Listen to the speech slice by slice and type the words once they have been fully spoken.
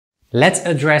Let's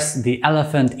address the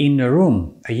elephant in the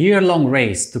room. A year-long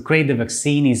race to create the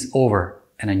vaccine is over,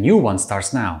 and a new one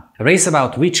starts now. A race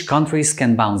about which countries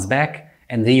can bounce back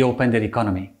and reopen their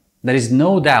economy. There is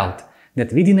no doubt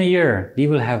that within a year we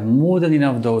will have more than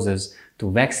enough doses to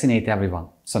vaccinate everyone.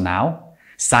 So now,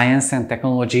 science and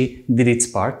technology did its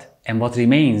part, and what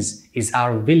remains is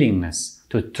our willingness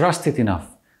to trust it enough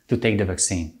to take the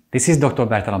vaccine. This is Dr.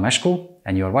 Bartolomescu,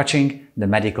 and you're watching The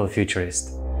Medical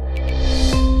Futurist.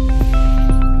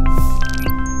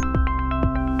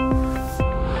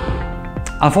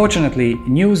 Unfortunately,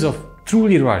 news of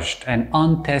truly rushed and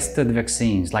untested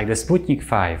vaccines like the Sputnik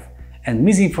 5 and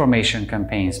misinformation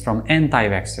campaigns from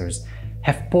anti-vaxxers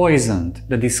have poisoned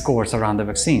the discourse around the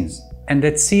vaccines, and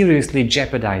that seriously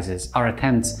jeopardizes our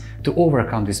attempts to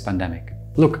overcome this pandemic.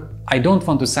 Look, I don't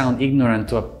want to sound ignorant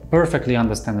to a perfectly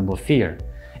understandable fear.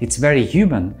 It's very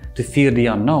human to fear the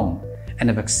unknown, and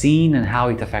a vaccine and how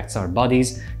it affects our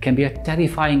bodies can be a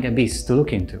terrifying abyss to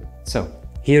look into. So,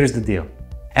 here is the deal.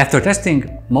 After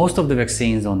testing most of the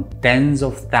vaccines on tens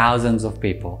of thousands of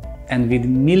people, and with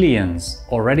millions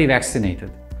already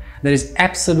vaccinated, there is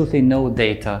absolutely no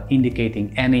data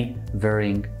indicating any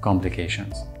worrying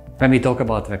complications. When we talk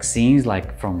about vaccines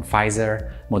like from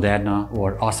Pfizer, Moderna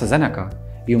or AstraZeneca,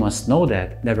 you must know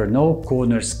that there were no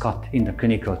corners cut in the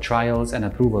clinical trials and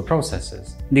approval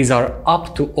processes. These are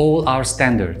up to all our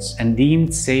standards and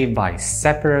deemed safe by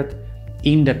separate,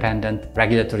 independent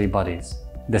regulatory bodies.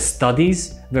 The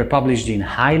studies were published in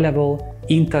high-level,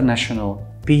 international,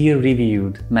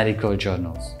 peer-reviewed medical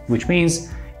journals, which means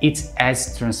it's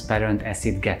as transparent as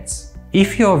it gets.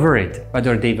 If you're worried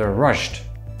whether they were rushed,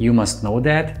 you must know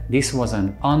that this was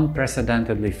an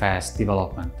unprecedentedly fast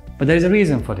development. But there is a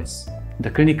reason for this.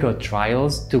 The clinical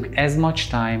trials took as much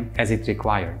time as it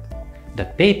required. The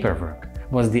paperwork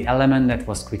was the element that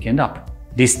was quickened up.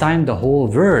 This time the whole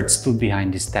world stood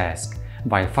behind this task,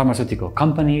 while pharmaceutical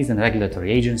companies and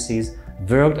regulatory agencies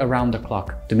worked around the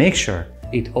clock to make sure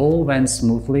it all went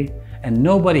smoothly and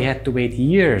nobody had to wait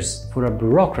years for a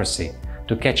bureaucracy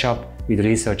to catch up with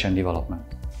research and development.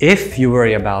 If you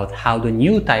worry about how the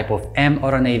new type of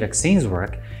mRNA vaccines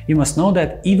work, you must know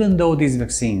that even though these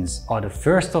vaccines are the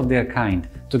first of their kind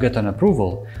to get an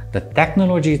approval, the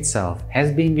technology itself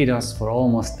has been with us for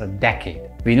almost a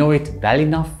decade. We know it well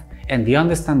enough and we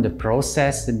understand the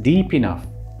process deep enough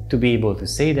to be able to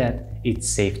say that it's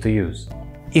safe to use.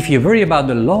 If you worry about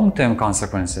the long-term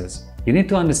consequences, you need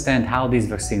to understand how these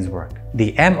vaccines work.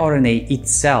 The mRNA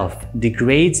itself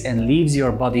degrades and leaves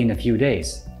your body in a few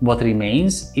days. What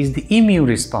remains is the immune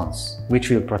response, which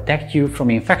will protect you from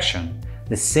infection,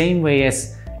 the same way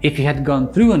as if you had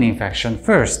gone through an infection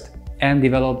first and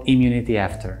developed immunity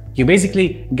after. You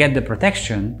basically get the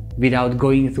protection without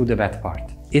going through the bad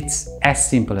part. It's as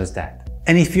simple as that.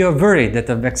 And if you're worried that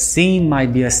a vaccine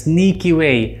might be a sneaky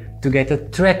way to get a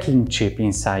tracking chip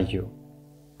inside you,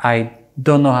 I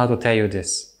don't know how to tell you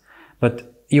this,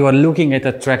 but you are looking at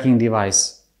a tracking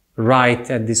device right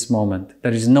at this moment.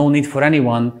 There is no need for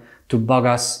anyone to bug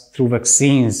us through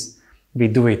vaccines. We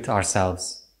do it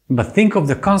ourselves. But think of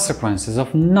the consequences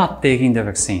of not taking the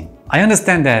vaccine. I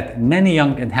understand that many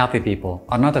young and healthy people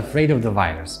are not afraid of the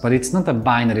virus, but it's not a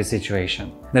binary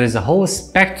situation. There is a whole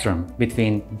spectrum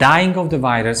between dying of the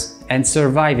virus and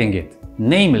surviving it,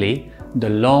 namely the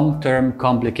long-term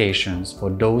complications for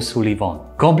those who live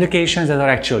on. Complications that are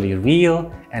actually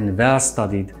real and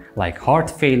well-studied, like heart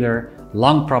failure,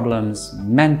 lung problems,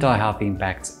 mental health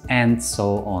impacts, and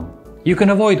so on. You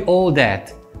can avoid all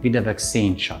that with a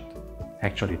vaccine shot,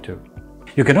 actually too.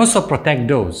 You can also protect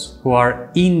those who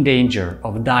are in danger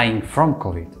of dying from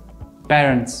COVID.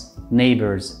 Parents,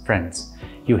 neighbors, friends.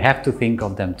 You have to think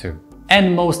of them too.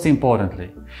 And most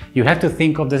importantly, you have to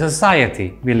think of the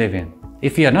society we live in.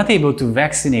 If we are not able to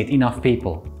vaccinate enough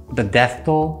people, the death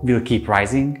toll will keep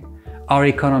rising, our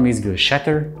economies will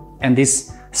shatter, and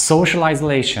this social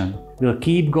isolation will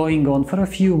keep going on for a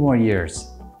few more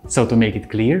years. So to make it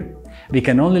clear, we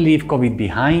can only leave COVID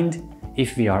behind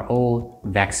if we are all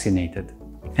vaccinated.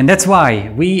 And that's why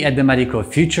we at The Medical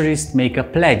Futurist make a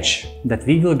pledge that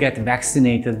we will get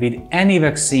vaccinated with any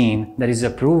vaccine that is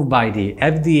approved by the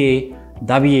FDA,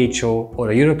 WHO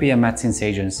or a European Medicines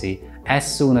Agency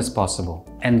as soon as possible.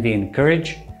 And we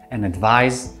encourage and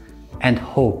advise and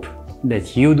hope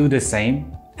that you do the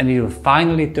same, and we will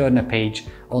finally turn a page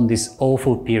on this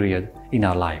awful period in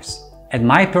our lives. And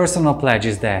my personal pledge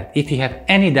is that if you have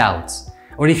any doubts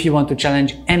or if you want to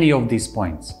challenge any of these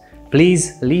points,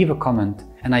 please leave a comment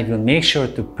and I will make sure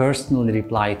to personally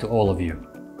reply to all of you.